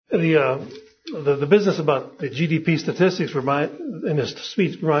The business about the GDP statistics in his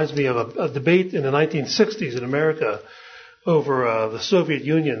speech reminds me of a debate in the 1960s in America over the Soviet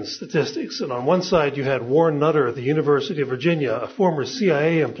Union statistics. And on one side, you had Warren Nutter at the University of Virginia, a former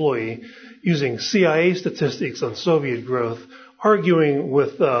CIA employee, using CIA statistics on Soviet growth, arguing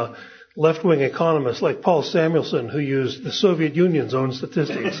with left-wing economists like Paul Samuelson, who used the Soviet Union's own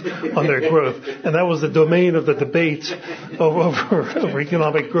statistics on their growth. And that was the domain of the debate over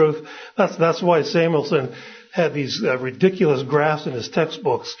economic growth. That's why Samuelson had these ridiculous graphs in his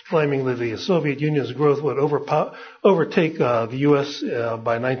textbooks claiming that the Soviet Union's growth would overtake the U.S.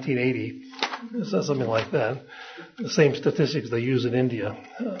 By 1980. Something like that. The same statistics they use in India,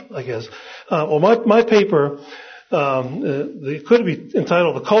 I guess. Well, my paper, it could be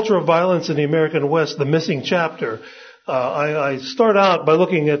entitled The Culture of Violence in the American West, The Missing Chapter. I start out by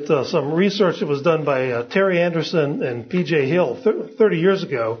looking at some research that was done by Terry Anderson and P.J. Hill 30 years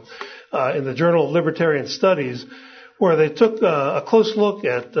ago in the Journal of Libertarian Studies, where they took a close look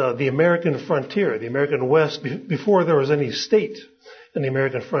at the American frontier, the American West, before there was any state in the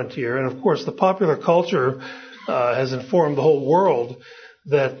American frontier. And, of course, the popular culture has informed the whole world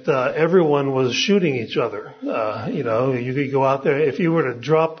that everyone was shooting each other. You could go out there. If you were to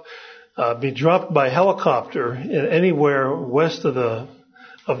be dropped by helicopter anywhere west of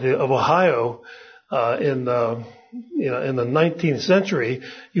Ohio in the 19th century,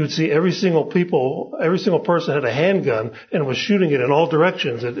 you would see every single person had a handgun and was shooting it in all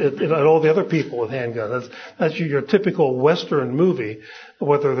directions at all the other people with handguns. That's your typical Western movie,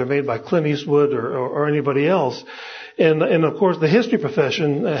 whether they're made by Clint Eastwood or anybody else. And of course, the history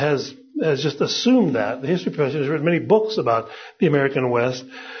profession has just assumed that. The history profession has written many books about the American West,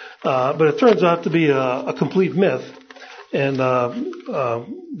 but it turns out to be a complete myth. And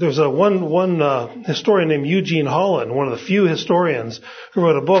there's one historian named Eugene Holland, one of the few historians who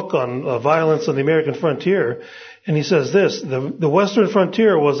wrote a book on violence on the American frontier. And he says this: the Western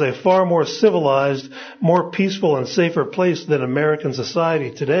frontier was a far more civilized, more peaceful, and safer place than American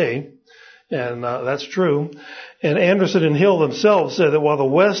society today. And that's true. And Anderson and Hill themselves said that while the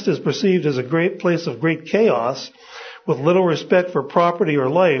West is perceived as a great place of great chaos, with little respect for property or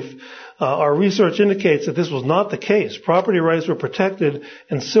life, our research indicates that this was not the case. Property rights were protected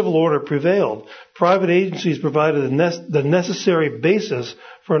and civil order prevailed. Private agencies provided the necessary basis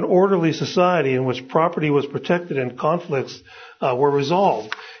for an orderly society in which property was protected and conflicts were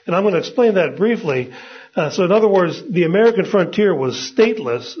resolved. And I'm going to explain that briefly. So in other words, the American frontier was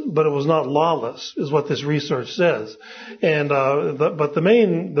stateless, but it was not lawless, is what this research says. And but the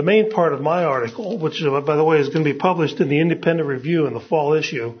main part of my article, which by the way is going to be published in the Independent Review in the fall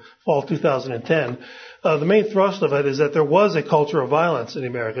issue, fall 2010, the main thrust of it is that there was a culture of violence in the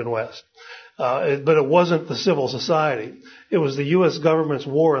American West, but it wasn't the civil society. It was the U.S. government's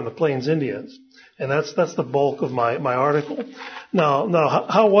war on the Plains Indians. And that's the bulk of my article. Now,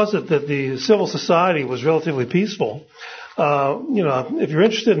 how was it that the civil society was relatively peaceful? If you're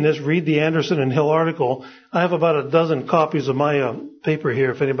interested in this, read the Anderson and Hill article. I have about a dozen copies of my paper here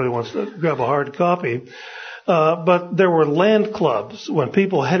if anybody wants to grab a hard copy. But there were land clubs. When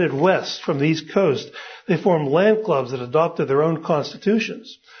people headed west from the East Coast, they formed land clubs that adopted their own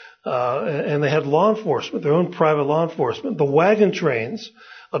constitutions. And they had law enforcement, their own private law enforcement. The wagon trains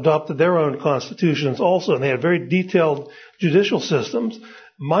adopted their own constitutions also, and they had very detailed judicial systems.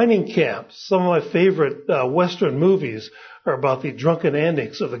 Mining camps, some of my favorite Western movies are about the drunken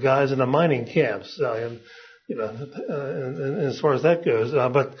antics of the guys in the mining camps, and as far as that goes.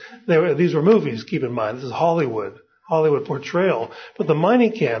 But these were movies, keep in mind. This is Hollywood portrayal. But the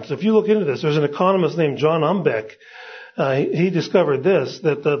mining camps, if you look into this, there's an economist named John Umbeck. He discovered this,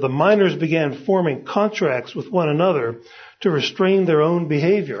 that the miners began forming contracts with one another to restrain their own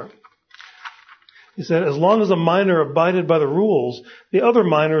behavior. He said, as long as a miner abided by the rules, the other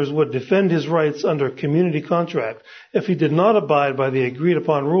miners would defend his rights under community contract. If he did not abide by the agreed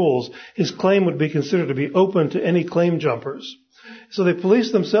upon rules, his claim would be considered to be open to any claim jumpers. So they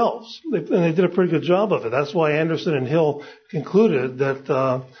policed themselves, and they did a pretty good job of it. That's why Anderson and Hill concluded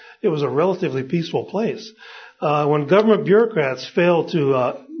that it was a relatively peaceful place. When government bureaucrats failed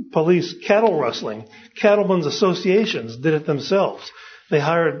to police cattle rustling, cattlemen's associations did it themselves. They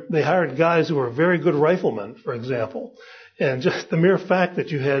hired guys who were very good riflemen, for example. And just the mere fact that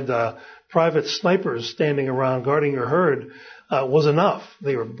you had private snipers standing around guarding your herd was enough.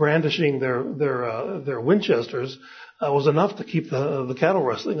 They were brandishing their Winchesters was enough to keep the cattle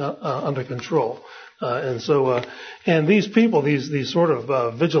rustling under control. And these people, these sort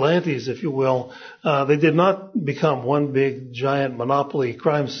of vigilantes, if you will, they did not become one big giant monopoly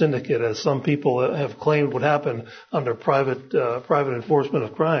crime syndicate, as some people have claimed would happen under private enforcement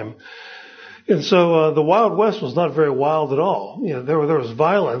of crime. And so the Wild West was not very wild at all. There was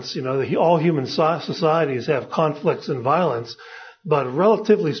violence. All human societies have conflicts and violence, but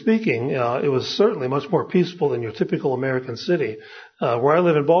relatively speaking, it was certainly much more peaceful than your typical American city. Where I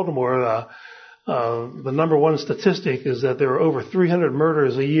live in Baltimore, the number one statistic is that there are over 300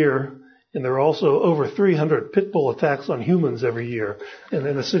 murders a year, and there are also over 300 pit bull attacks on humans every year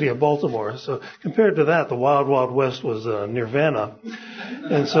in the city of Baltimore. So compared to that, the Wild Wild West was nirvana.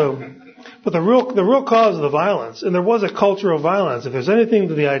 And so, but the real cause of the violence, and there was a culture of violence. If there's anything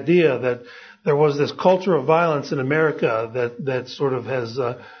to the idea that there was this culture of violence in America that sort of has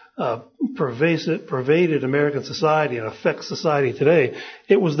pervaded American society and affects society today,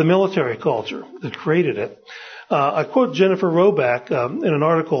 it was the military culture that created it. I quote Jennifer Roback in an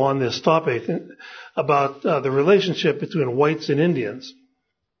article on this topic about the relationship between whites and Indians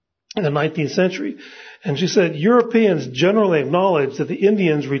in the 19th century. And she said, Europeans generally acknowledged that the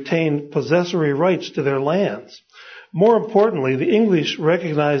Indians retained possessory rights to their lands. More importantly, the English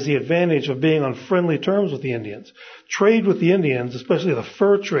recognized the advantage of being on friendly terms with the Indians. Trade with the Indians, especially the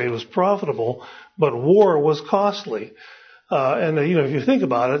fur trade, was profitable, but war was costly. If you think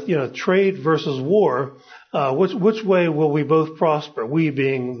about it, trade versus war, which way will we both prosper? We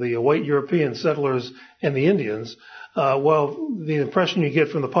being the white European settlers and the Indians. The impression you get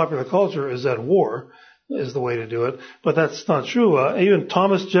from the popular culture is that war is the way to do it, but that's not true. Even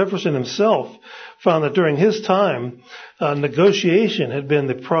Thomas Jefferson himself found that during his time, negotiation had been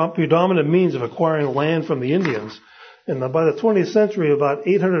the predominant means of acquiring land from the Indians. And by the 20th century, about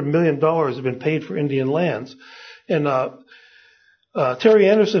 $800 million had been paid for Indian lands. And Terry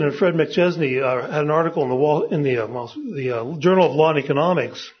Anderson and Fred McChesney had an article in the Journal of Law and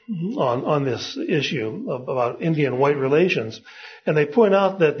Economics on this issue about Indian-white relations. And they point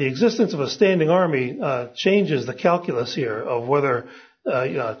out that the existence of a standing army changes the calculus here of whether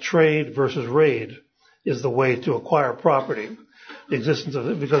trade versus raid is the way to acquire property. The existence of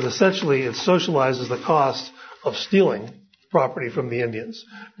it, because essentially it socializes the cost of stealing property from the Indians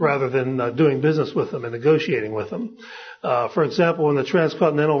rather than doing business with them and negotiating with them. For example, when the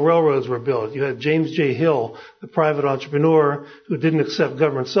transcontinental railroads were built, you had James J. Hill, the private entrepreneur who didn't accept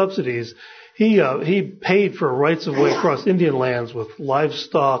government subsidies. He paid for rights of way across Indian lands with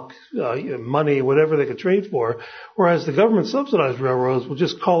livestock, money, whatever they could trade for, whereas the government subsidized railroads would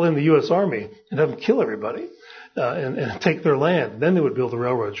just call in the U.S. Army and have them kill everybody and take their land. Then they would build the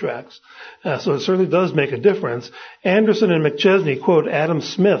railroad tracks. So it certainly does make a difference. Anderson and McChesney quote Adam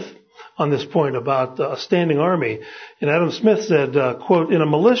Smith on this point about a standing army. And Adam Smith said, quote, in a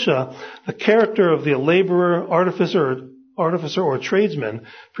militia, the character of the laborer, artificer or tradesman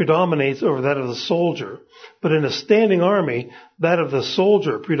predominates over that of the soldier. But in a standing army, that of the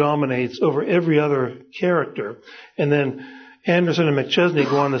soldier predominates over every other character. And then Anderson and McChesney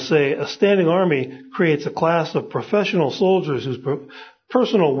go on to say, a standing army creates a class of professional soldiers whose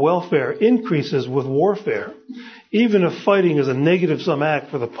personal welfare increases with warfare, even if fighting is a negative-sum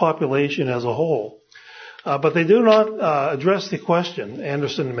act for the population as a whole. But they do not address the question,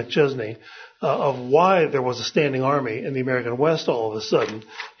 Anderson and McChesney, of why there was a standing army in the American West all of a sudden.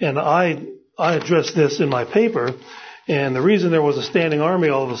 And I addressed this in my paper. And the reason there was a standing army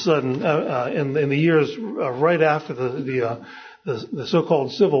all of a sudden in the years right after the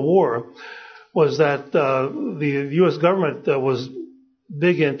so-called Civil War was that the U.S. government was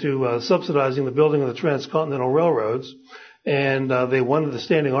big into subsidizing the building of the transcontinental railroads, and they wanted the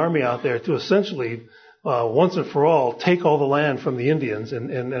standing army out there to essentially once and for all take all the land from the Indians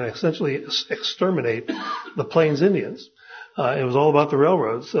and essentially exterminate the Plains Indians. It was all about the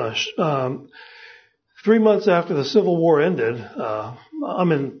railroads. 3 months after the Civil War ended,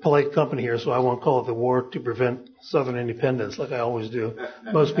 I'm in polite company here, so I won't call it the war to prevent Southern independence like I always do.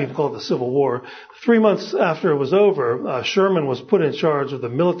 Most people call it the Civil War. 3 months after it was over, Sherman was put in charge of the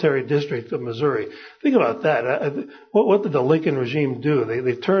military district of Missouri. Think about that. What did the Lincoln regime do?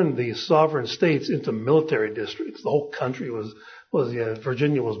 They turned the sovereign states into military districts. The whole country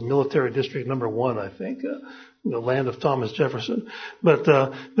Virginia was military district number 1, I think. The land of Thomas Jefferson. But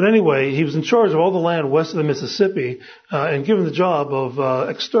anyway, he was in charge of all the land west of the Mississippi, and given the job of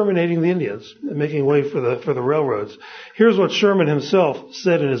exterminating the Indians and making way for the railroads. Here's what Sherman himself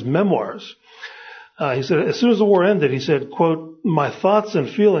said in his memoirs. He said, as soon as the war ended, he said, quote, my thoughts and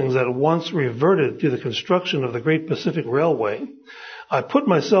feelings at once reverted to the construction of the great Pacific Railway. I put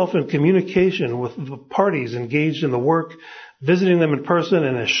myself in communication with the parties engaged in the work, visiting them in person,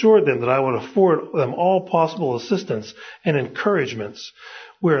 and assured them that I would afford them all possible assistance and encouragements.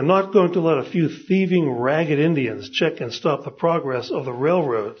 We are not going to let a few thieving, ragged Indians check and stop the progress of the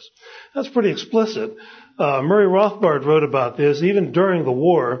railroads. That's pretty explicit. Murray Rothbard wrote about this. Even during the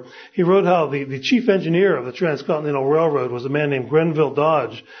war, he wrote how the chief engineer of the Transcontinental Railroad was a man named Grenville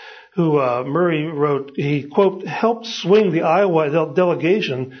Dodge, who Murray wrote, he, quote, helped swing the Iowa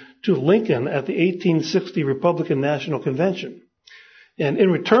delegation to Lincoln at the 1860 Republican National Convention. And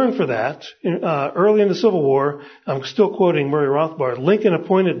in return for that, early in the Civil War, I'm still quoting Murray Rothbard, Lincoln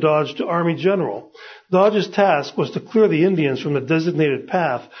appointed Dodge to Army General. Dodge's task was to clear the Indians from the designated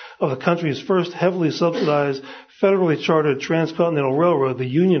path of the country's first heavily subsidized, federally chartered transcontinental railroad, the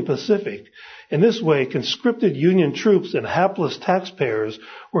Union Pacific. In this way, conscripted Union troops and hapless taxpayers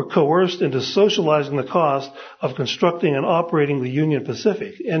were coerced into socializing the cost of constructing and operating the Union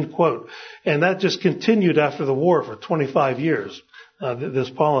Pacific, end quote. And that just continued after the war for 25 years. This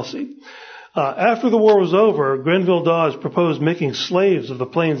policy. After the war was over, Grenville Dodge proposed making slaves of the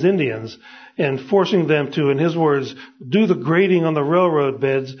Plains Indians and forcing them to, in his words, do the grading on the railroad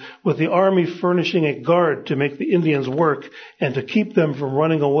beds, with the Army furnishing a guard to make the Indians work and to keep them from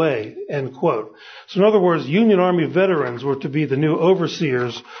running away, end quote. So in other words, Union Army veterans were to be the new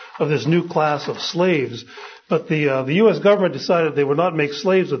overseers of this new class of slaves. But the U.S. government decided they would not make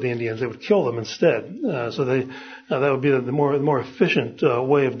slaves of the Indians; they would kill them instead. So that would be the more efficient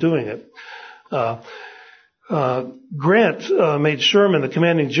way of doing it. Grant made Sherman the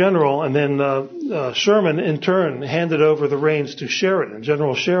commanding general, and then Sherman in turn handed over the reins to Sheridan,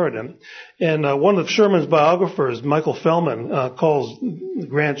 General Sheridan. And one of Sherman's biographers, Michael Fellman, calls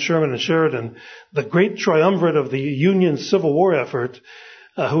Grant, Sherman, and Sheridan the great triumvirate of the Union Civil War effort.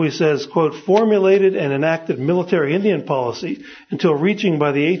 Who he says, quote, formulated and enacted military Indian policy until reaching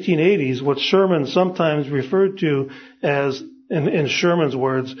by the 1880s what Sherman sometimes referred to as, in Sherman's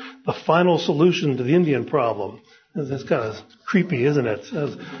words, the final solution to the Indian problem. That's kind of creepy, isn't it?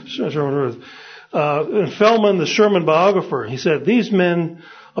 And Fellman, the Sherman biographer, he said, these men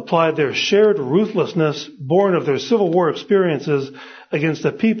applied their shared ruthlessness, born of their Civil War experiences, against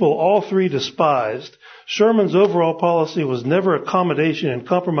a people all three despised. Sherman's overall policy was never accommodation and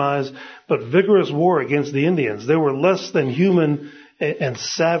compromise, but vigorous war against the Indians. They were less than human and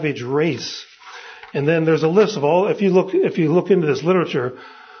savage race. And then there's a list of all, if you look into this literature,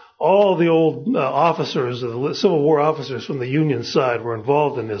 all the old officers, the Civil War officers from the Union side were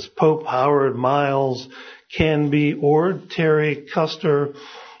involved in this. Pope, Howard, Miles, Canby, Ord, Terry, Custer,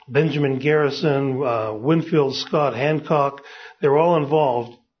 Benjamin Garrison, Winfield, Scott, Hancock. They were all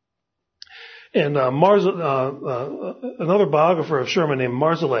involved. And another biographer of Sherman named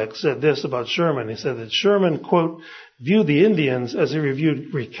Marzalek said this about Sherman. He said that Sherman, quote, viewed the Indians as he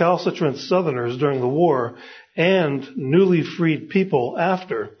reviewed recalcitrant Southerners during the war and newly freed people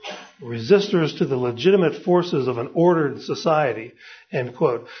after, resistors to the legitimate forces of an ordered society, end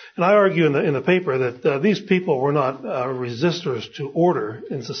quote. And I argue in the paper that these people were not resistors to order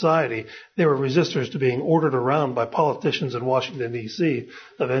in society. They were resistors to being ordered around by politicians in Washington, D.C.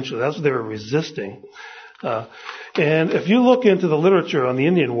 eventually. That's what they were resisting. And if you look into the literature on the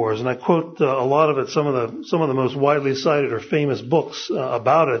Indian Wars, and I quote a lot of it, some of the most widely cited or famous books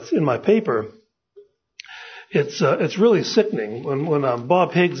about it in my paper, it's really sickening. When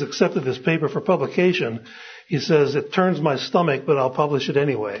Bob Higgs accepted this paper for publication, he says, it turns my stomach, but I'll publish it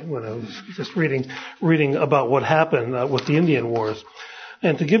anyway, when I was just reading about what happened with the Indian Wars.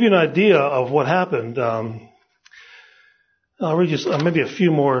 And to give you an idea of what happened, I'll read you maybe a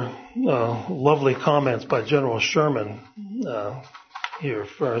few more lovely comments by General Sherman here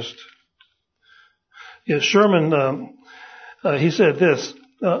first. Yeah, Sherman, he said this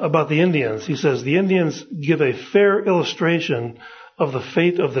about the Indians. He says, the Indians give a fair illustration of the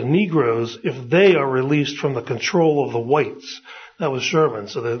fate of the Negroes if they are released from the control of the whites. That was Sherman.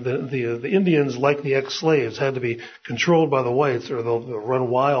 So the Indians, like the ex-slaves, had to be controlled by the whites or they'll run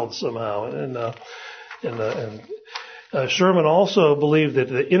wild somehow. And Sherman also believed that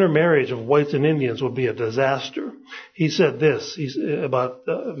the intermarriage of whites and Indians would be a disaster. He said this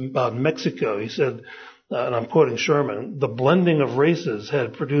about Mexico. He said, and I'm quoting Sherman, the blending of races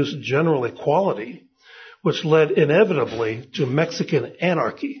had produced general equality, which led inevitably to Mexican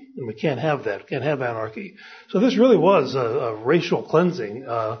anarchy. And we can't have that. We can't have anarchy. So this really was a racial cleansing,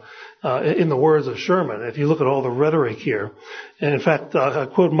 in the words of Sherman, if you look at all the rhetoric here. And in fact, I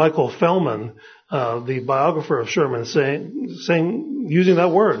quote Michael Fellman, the biographer of Sherman, saying, using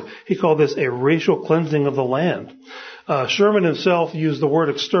that word, he called this a racial cleansing of the land. Sherman himself used the word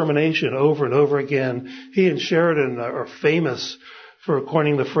extermination over and over again. He and Sheridan are famous for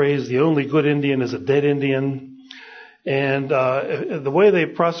coining the phrase, the only good Indian is a dead Indian. And the way they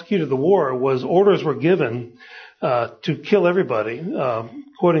prosecuted the war was orders were given to kill everybody.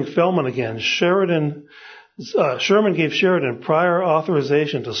 Quoting Feldman again, Sherman gave Sheridan prior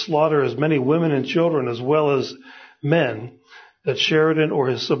authorization to slaughter as many women and children as well as men that Sheridan or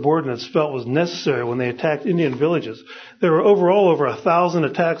his subordinates felt was necessary when they attacked Indian villages. There were overall over 1,000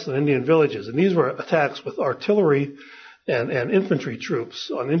 attacks on Indian villages, and these were attacks with artillery and infantry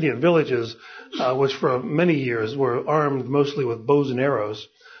troops on Indian villages, which for many years were armed mostly with bows and arrows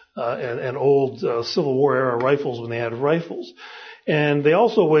and old Civil War era rifles when they had rifles. And they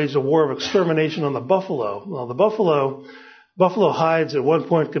also waged a war of extermination on the buffalo. Well, the buffalo hides at one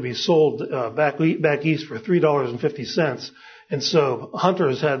point could be sold back east for $3.50. And so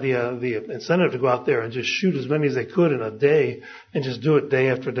hunters had the incentive to go out there and just shoot as many as they could in a day and just do it day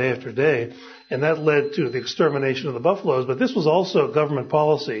after day after day. And that led to the extermination of the buffaloes. But this was also government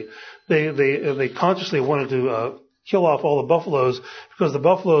policy. They consciously wanted to kill off all the buffaloes because the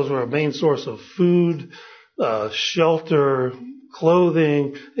buffaloes were a main source of food, shelter,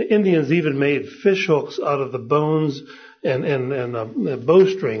 clothing. The Indians even made fish hooks out of the bones and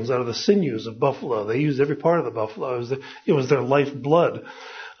bowstrings out of the sinews of buffalo. They used every part of the buffalo. It was their lifeblood.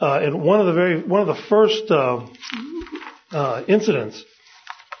 And one of the first incidents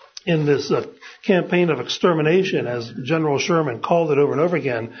in this campaign of extermination, as General Sherman called it over and over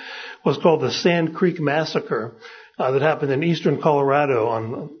again, was called the Sand Creek Massacre that happened in eastern Colorado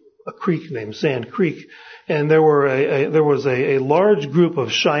on a creek named Sand Creek. And there was a large group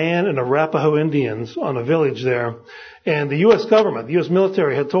of Cheyenne and Arapaho Indians on a village there. And the U.S. government, the U.S.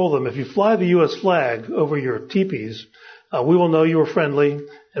 military had told them, if you fly the U.S. flag over your teepees, we will know you were friendly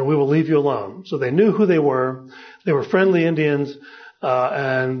and we will leave you alone. So they knew who they were. They were friendly Indians.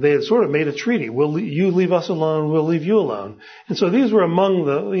 And they had sort of made a treaty. You leave us alone, we'll leave you alone. And so these were among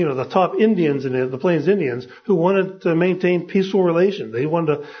the top Indians in the Plains Indians who wanted to maintain peaceful relations. They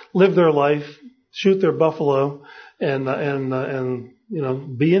wanted to live their life, shoot their buffalo, and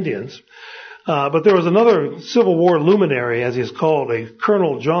be Indians. But there was another Civil War luminary, as he's called, a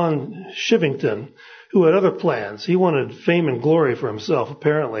Colonel John Chivington, who had other plans. He wanted fame and glory for himself,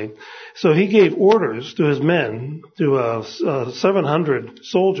 apparently. So he gave orders to his men, to 700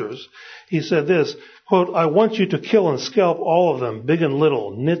 soldiers. He said this, quote, I want you to kill and scalp all of them, big and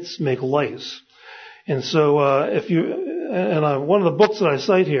little. Nits make lice. And so one of the books that I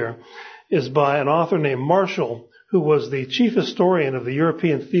cite here is by an author named Marshall, who was the chief historian of the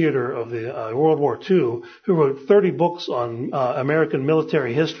European theater of the World War II, who wrote 30 books on American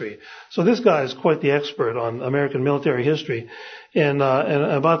military history. So this guy is quite the expert on American military history. And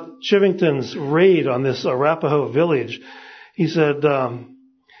about Chivington's raid on this Arapaho village, he said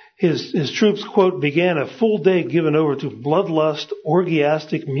his troops, quote, began a full day given over to bloodlust,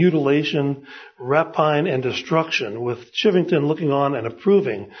 orgiastic mutilation, rapine, and destruction, with Chivington looking on and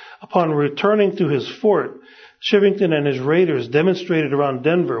approving. Upon returning to his fort, Chivington and his raiders demonstrated around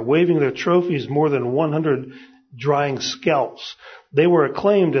Denver, waving their trophies more than 100 drying scalps. They were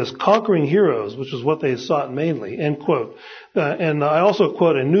acclaimed as conquering heroes, which is what they sought mainly, end quote. And I also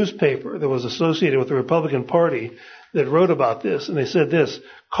quote a newspaper that was associated with the Republican Party that wrote about this, and they said this,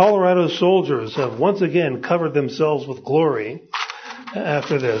 Colorado soldiers have once again covered themselves with glory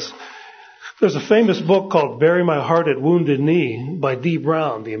after this. There's a famous book called Bury My Heart at Wounded Knee by D.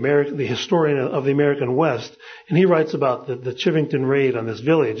 Brown, the historian of the American West, and he writes about the Chivington raid on this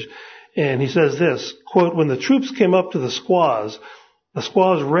village, and he says this, quote, when the troops came up to the squaws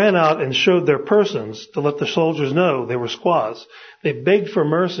ran out and showed their persons to let the soldiers know they were squaws. They begged for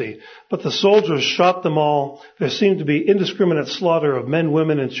mercy, but the soldiers shot them all. There seemed to be indiscriminate slaughter of men,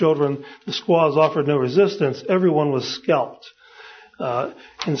 women, and children. The squaws offered no resistance. Everyone was scalped.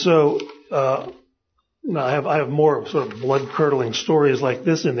 And so, I have more sort of blood-curdling stories like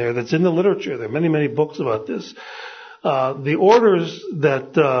this in there that's in the literature. There are many, many books about this. The orders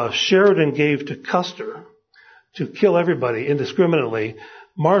that Sheridan gave to Custer to kill everybody indiscriminately,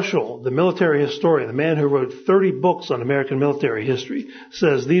 Marshall, the military historian, the man who wrote 30 books on American military history,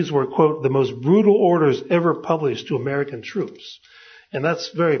 says these were, quote, the most brutal orders ever published to American troops. And that's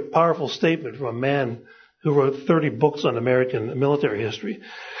a very powerful statement from a man who wrote 30 books on American military history.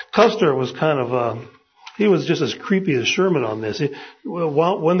 Custer was he was just as creepy as Sherman on this.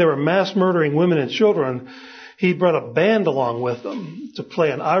 When they were mass murdering women and children, he brought a band along with them to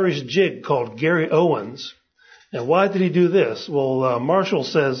play an Irish jig called Gary Owens. And why did he do this? Well, Marshall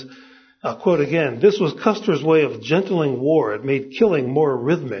says, quote again, this was Custer's way of gentling war. It made killing more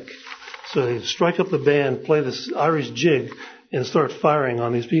rhythmic. So he'd strike up the band, play this Irish jig, and start firing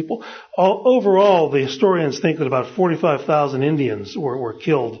on these people. Overall, the historians think that about 45,000 Indians were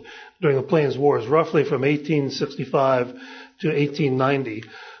killed during the Plains Wars, roughly from 1865 to 1890.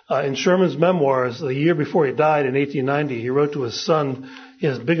 In Sherman's memoirs, the year before he died in 1890, he wrote to his son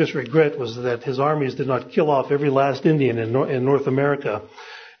his biggest regret was that his armies did not kill off every last Indian in North America.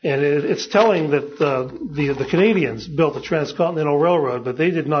 And it's telling that the Canadians built the Transcontinental Railroad, but they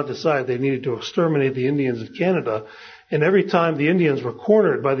did not decide they needed to exterminate the Indians of Canada. And every time the Indians were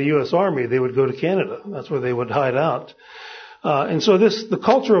cornered by the U.S. Army, they would go to Canada. That's where they would hide out. And so the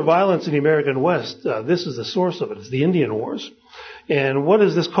culture of violence in the American West, this is the source of it. It's the Indian Wars. And what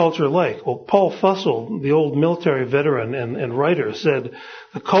is this culture like? Well, Paul Fussell, the old military veteran and writer, said,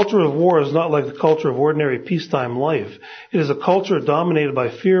 the culture of war is not like the culture of ordinary peacetime life. It is a culture dominated by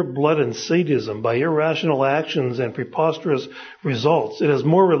fear, blood, and sadism, by irrational actions and preposterous results. It has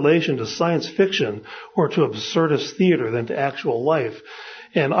more relation to science fiction or to absurdist theater than to actual life.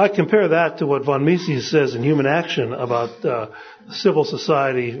 And I compare that to what von Mises says in Human Action about civil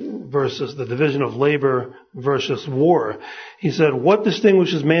society versus the division of labor versus war. He said, what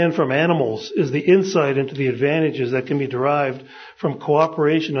distinguishes man from animals is the insight into the advantages that can be derived from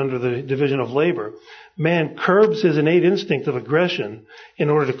cooperation under the division of labor. Man curbs his innate instinct of aggression in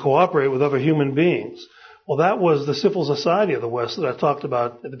order to cooperate with other human beings. Well, that was the civil society of the West that I talked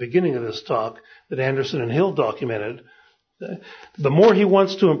about at the beginning of this talk that Anderson and Hill documented. The more he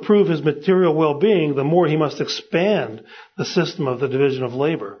wants to improve his material well-being, the more he must expand the system of the division of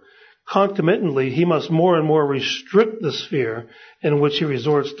labor. Concomitantly, he must more and more restrict the sphere in which he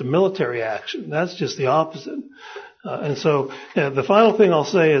resorts to military action. That's just the opposite. And so the final thing I'll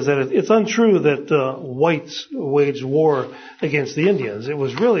say is that it's untrue that whites waged war against the Indians. It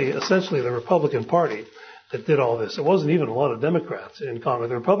was really essentially the Republican Party that did all this. It wasn't even a lot of Democrats in Congress.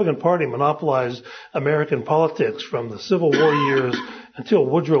 The Republican Party monopolized American politics from the Civil War years until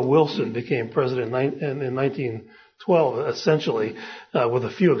Woodrow Wilson became president in 1912, essentially, with a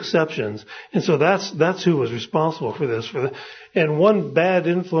few exceptions. And so that's who was responsible for this. And one bad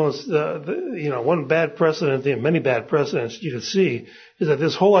influence, one bad precedent, many bad precedents you could see, is that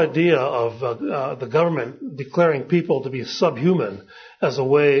this whole idea of the government declaring people to be subhuman as a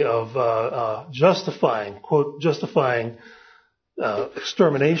way of justifying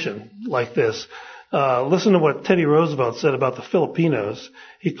extermination like this. Listen to what Teddy Roosevelt said about the Filipinos.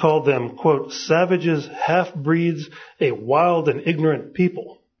 He called them, quote, savages, half-breeds, a wild and ignorant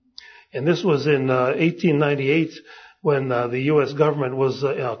people. And this was in 1898 when the U.S. government was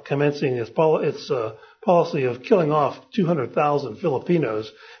commencing its policy of killing off 200,000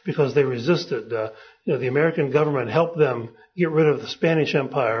 Filipinos because they resisted. The American government helped them get rid of the Spanish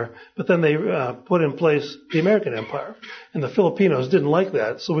Empire, but then they put in place the American Empire. And the Filipinos didn't like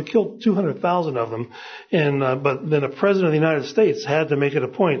that, so we killed 200,000 of them. But then a president of the United States had to make it a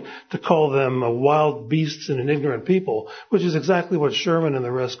point to call them wild beasts and an ignorant people, which is exactly what Sherman and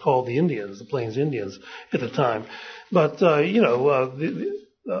the rest called the Indians, the Plains Indians at the time. But,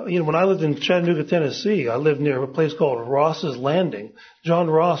 when I lived in Chattanooga, Tennessee, I lived near a place called Ross's Landing. John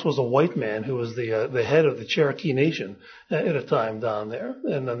Ross was a white man who was the head of the Cherokee Nation at a time down there.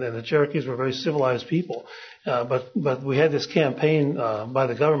 And the Cherokees were very civilized people. But we had this campaign by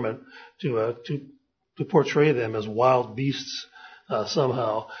the government to portray them as wild beasts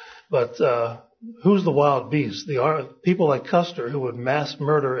somehow. But who's the wild beast? People like Custer who would mass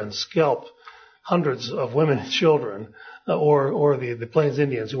murder and scalp hundreds of women and children, or the Plains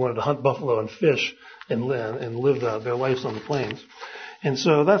Indians who wanted to hunt buffalo and fish and live their lives on the plains. And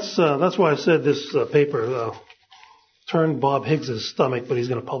so that's why I said this paper turned Bob Higgs's stomach, but he's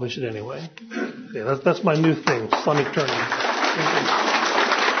going to publish it anyway. Okay, that's my new thing, stomach turning.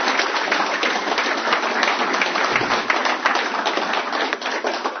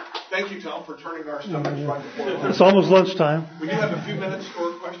 Thank you, Tom, for turning our stomachs right before lunch. It's almost lunchtime. We do have a few minutes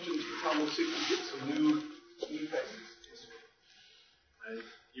for questions for Tom. We'll see if we can get some new faces.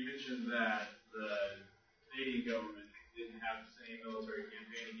 You mentioned that the Canadian government didn't have the same military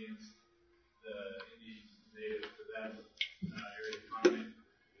campaign against the Indians native to that area of the continent.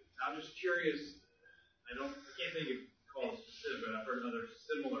 I'm just curious, I can't think of call it specific, but I've heard other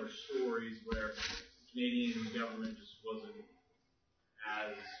similar stories where the Canadian government just wasn't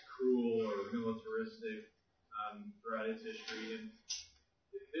as cruel or militaristic throughout its history, and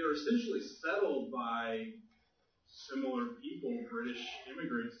they were essentially settled by similar people, British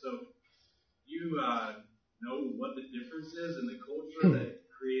immigrants. So you know what the difference is in the culture that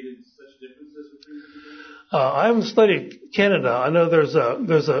created such differences between the people? I haven't studied Canada. I know there's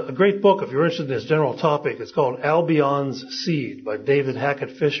a great book, if you're interested in this general topic. It's called Albion's Seed by David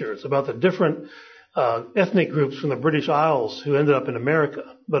Hackett Fisher. It's about the different ethnic groups from the British Isles who ended up in America.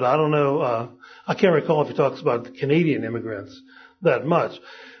 But I don't know, I can't recall if he talks about the Canadian immigrants that much.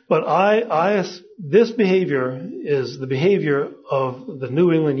 But this behavior is the behavior of the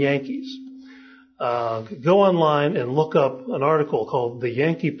New England Yankees. Go online and look up an article called The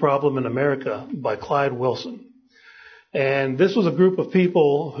Yankee Problem in America by Clyde Wilson. And this was a group of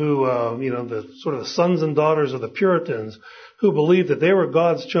people who, the sort of the sons and daughters of the Puritans, who believed that they were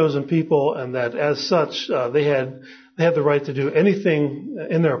God's chosen people and that as such, they had the right to do anything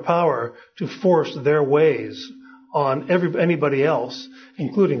in their power to force their ways on anybody else,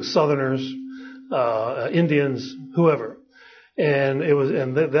 including Southerners, Indians, whoever. And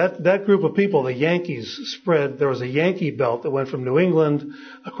that group of people, the Yankees, spread. There was a Yankee belt that went from New England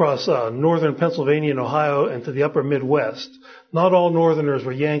across northern Pennsylvania and Ohio and to the upper Midwest. Not all Northerners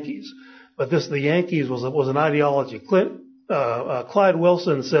were Yankees, but the Yankees was an ideology. Clyde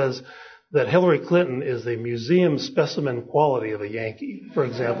Wilson says that Hillary Clinton is the museum specimen quality of a Yankee, for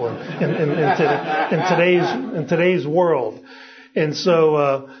example, in today's world. And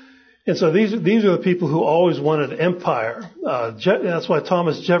so these are the people who always wanted empire. That's why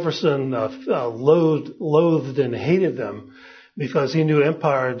Thomas Jefferson loathed and hated them, because he knew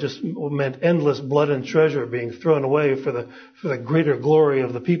empire just meant endless blood and treasure being thrown away for the greater glory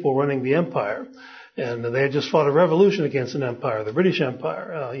of the people running the empire. And they had just fought a revolution against an empire, the British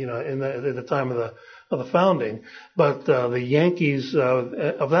Empire, at the time of the founding. But the Yankees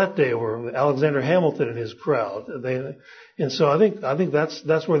of that day were Alexander Hamilton and his crowd. And so I think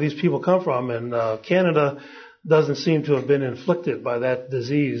that's where these people come from. And Canada doesn't seem to have been inflicted by that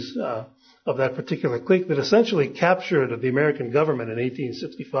disease of that particular clique that essentially captured the American government in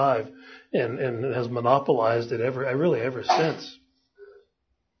 1865 and has monopolized it ever since.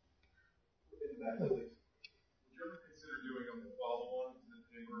 Would you ever consider doing a follow-on that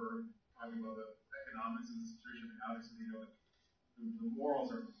they were talking about the economics of the situation and how the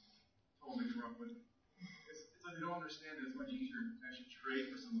morals are totally corrupt, but it's like they don't understand that it's much easier to actually trade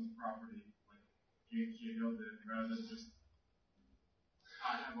for someone's property, like James J. Hill did, rather than just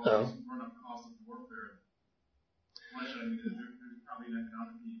have all these run-up costs of warfare. There's probably an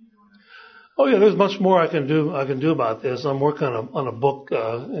economic need to do that. Oh yeah, there's much more I can do about this. I'm working on a book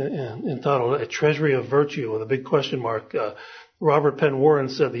entitled "A Treasury of Virtue" with a big question mark. Robert Penn Warren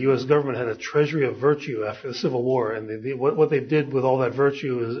said the U.S. government had a treasury of virtue after the Civil War, and what they did with all that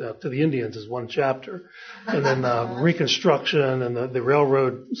virtue is to the Indians is one chapter, and then Reconstruction and the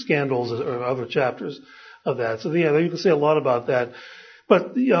railroad scandals are other chapters of that. So yeah, you can say a lot about that,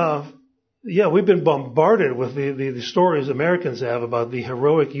 but yeah, we've been bombarded with the stories Americans have about the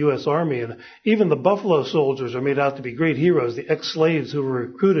heroic U.S. Army, and even the Buffalo Soldiers are made out to be great heroes, the ex-slaves who were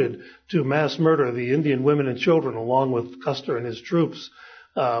recruited to mass murder the Indian women and children along with Custer and his troops,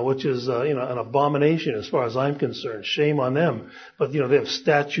 which is, an abomination as far as I'm concerned. Shame on them. But, they have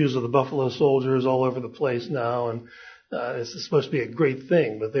statues of the Buffalo Soldiers all over the place now, and it's supposed to be a great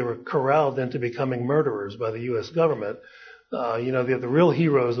thing, but they were corralled into becoming murderers by the U.S. government. The real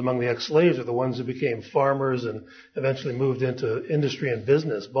heroes among the ex-slaves are the ones who became farmers and eventually moved into industry and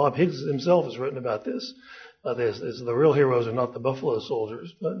business. Bob Higgs himself has written about this. The real heroes are not the Buffalo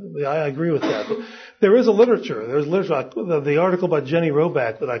Soldiers. But I agree with that. But there is literature. There's literature. The article by Jenny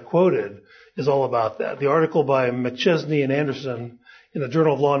Roback that I quoted is all about that. The article by McChesney and Anderson in the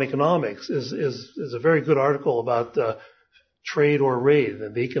Journal of Law and Economics is a very good article about trade or raid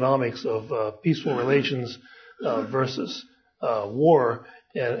and the economics of peaceful relations versus war,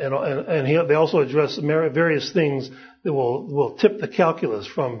 and they also address various things that will tip the calculus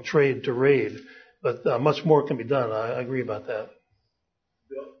from trade to raid, but much more can be done. I agree about that.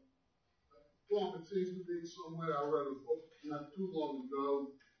 Well, it seems to be somewhere I read a book not too long ago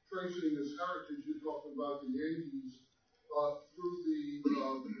tracing this heritage you're talking about, the Yankees, through the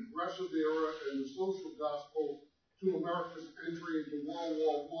progressive era and the social gospel to America's entry into World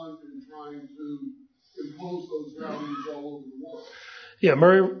War I and trying to impose those values all over the world. Yeah,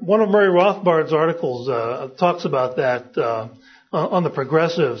 one of Murray Rothbard's articles talks about that on the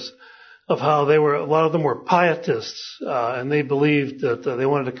progressives, of how a lot of them were pietists, and they believed that they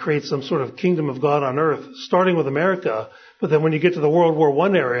wanted to create some sort of kingdom of God on earth, starting with America. But then when you get to the World War I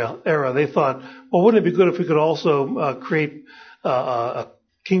era, they thought, well, wouldn't it be good if we could also create a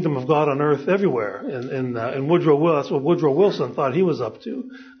kingdom of God on earth everywhere? And that's what Woodrow Wilson thought he was up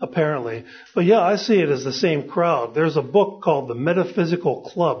to, apparently. But yeah, I see it as the same crowd. There's a book called The Metaphysical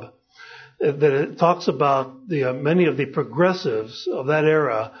Club that it talks about many of the progressives of that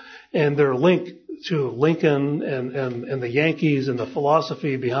era and their link to Lincoln and the Yankees and the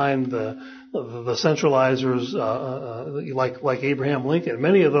philosophy behind the centralizers, like Abraham Lincoln.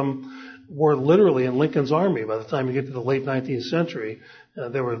 Many of them were literally in Lincoln's army by the time you get to the late 19th century.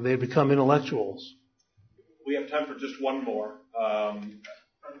 They'd become intellectuals. We have time for just one more. Trying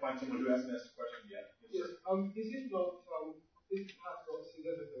to find someone who hasn't asked a question yet. Yes. Is it not, is perhaps not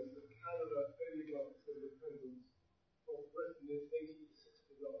significant that Canada only got its independence from Britain in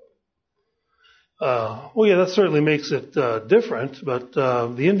 1869? Well, yeah, that certainly makes it different. But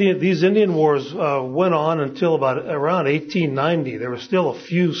these Indian wars went on until around 1890. There were still a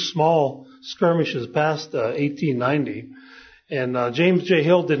few small skirmishes past 1890, and James J.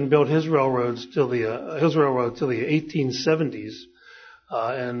 Hill didn't build his railroad till the 1870s.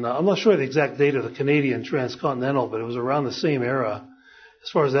 And I'm not sure the exact date of the Canadian Transcontinental, but it was around the same era as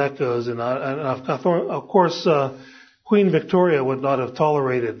far as that goes. And of course, Queen Victoria would not have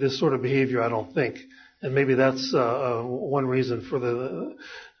tolerated this sort of behavior, I don't think. And maybe that's one reason for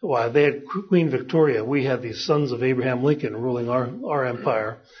why they had Queen Victoria. We had these sons of Abraham Lincoln ruling our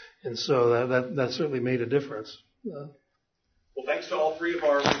empire. And so that certainly made a difference. Well, thanks to all three of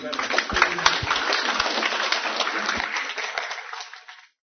our presenters.